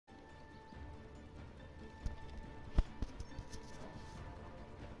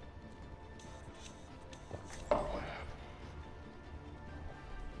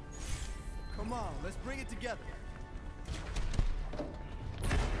bring it together.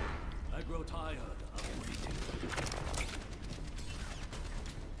 I grow tired of waiting.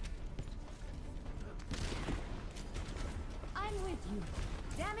 I'm with you.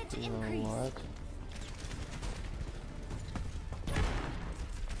 Damage You know increase. what?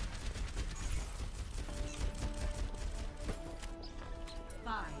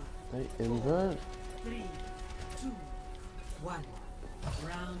 They invert? 3, 2, 1.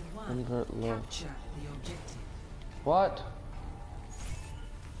 Round 1. Invert low. Capture the objective. What?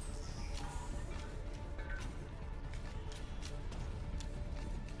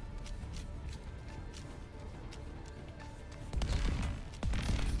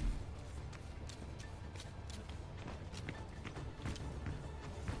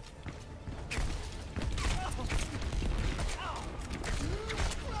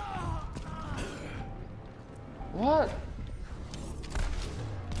 What?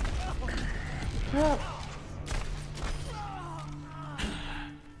 Crap.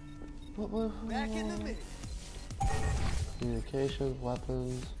 What? Back in the mix. Communications,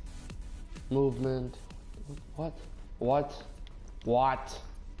 weapons, movement. What? What? What?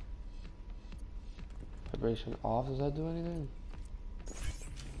 Vibration off, does that do anything?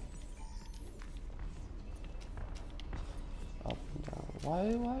 Up and down. Why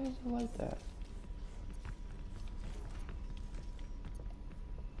is it like that?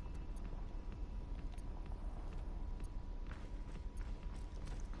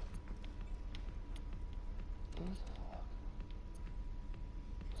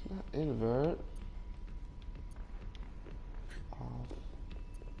 It's not invert. Off.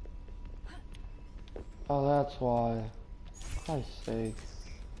 Oh, that's why. Christ's sake.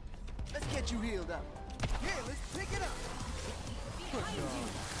 Let's get you healed up. Yeah, let's pick it up. Push on.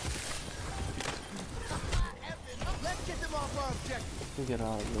 Let's get them off our objective. Let me get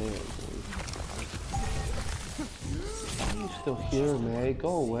out of there, dude. Why are you still here, May? Go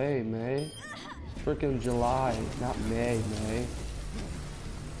away, May. It's freaking July, not May, May.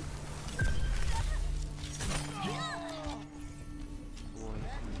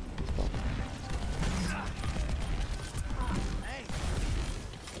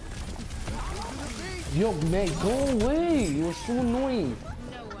 Yo, May, go away! You're so annoying.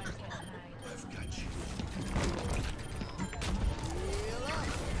 No one can hide.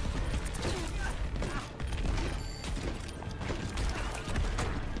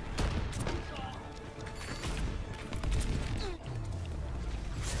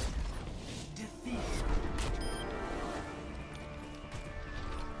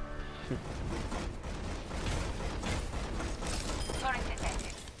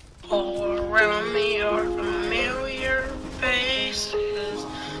 All around me are familiar faces.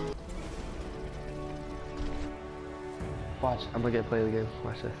 Watch, I'm gonna get play the game.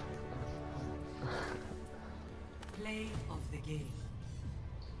 Watch this. Play of the game.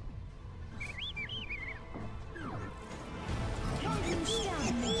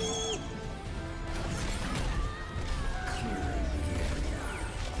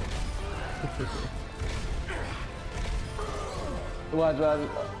 Watch, watch.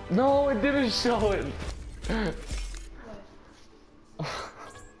 No, it didn't show it. Epic.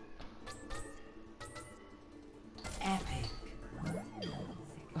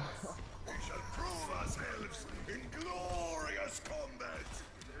 We shall prove ourselves in glorious combat.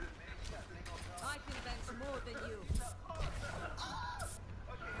 I can bench more than you.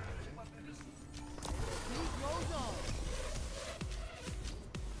 Heat goes on.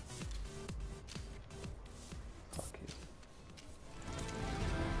 Fuck you.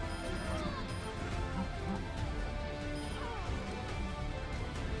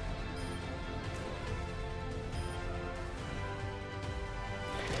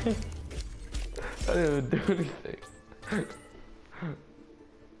 I didn't even do anything.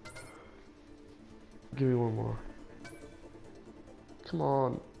 Give me one more. Come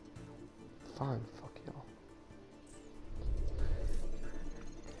on. Fine, fuck y'all.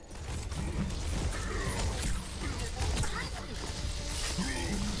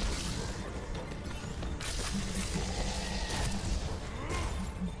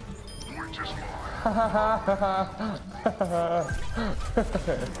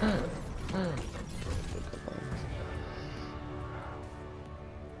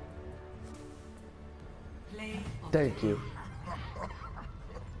 Play of Thank you.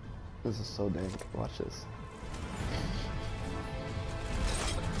 This is so dank. Watch this.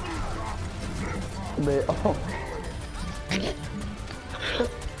 They oh.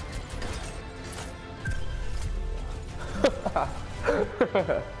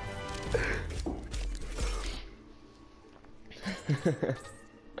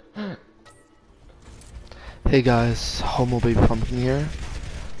 Hey guys, Homo Baby Pumpkin here.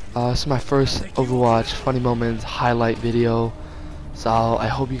 This is my first Overwatch funny moments highlight video. So I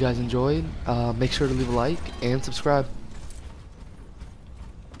hope you guys enjoyed. Make sure to leave a like and subscribe.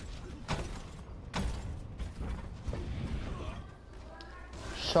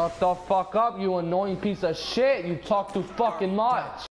 Shut the fuck up, you annoying piece of shit. You talk too fucking much.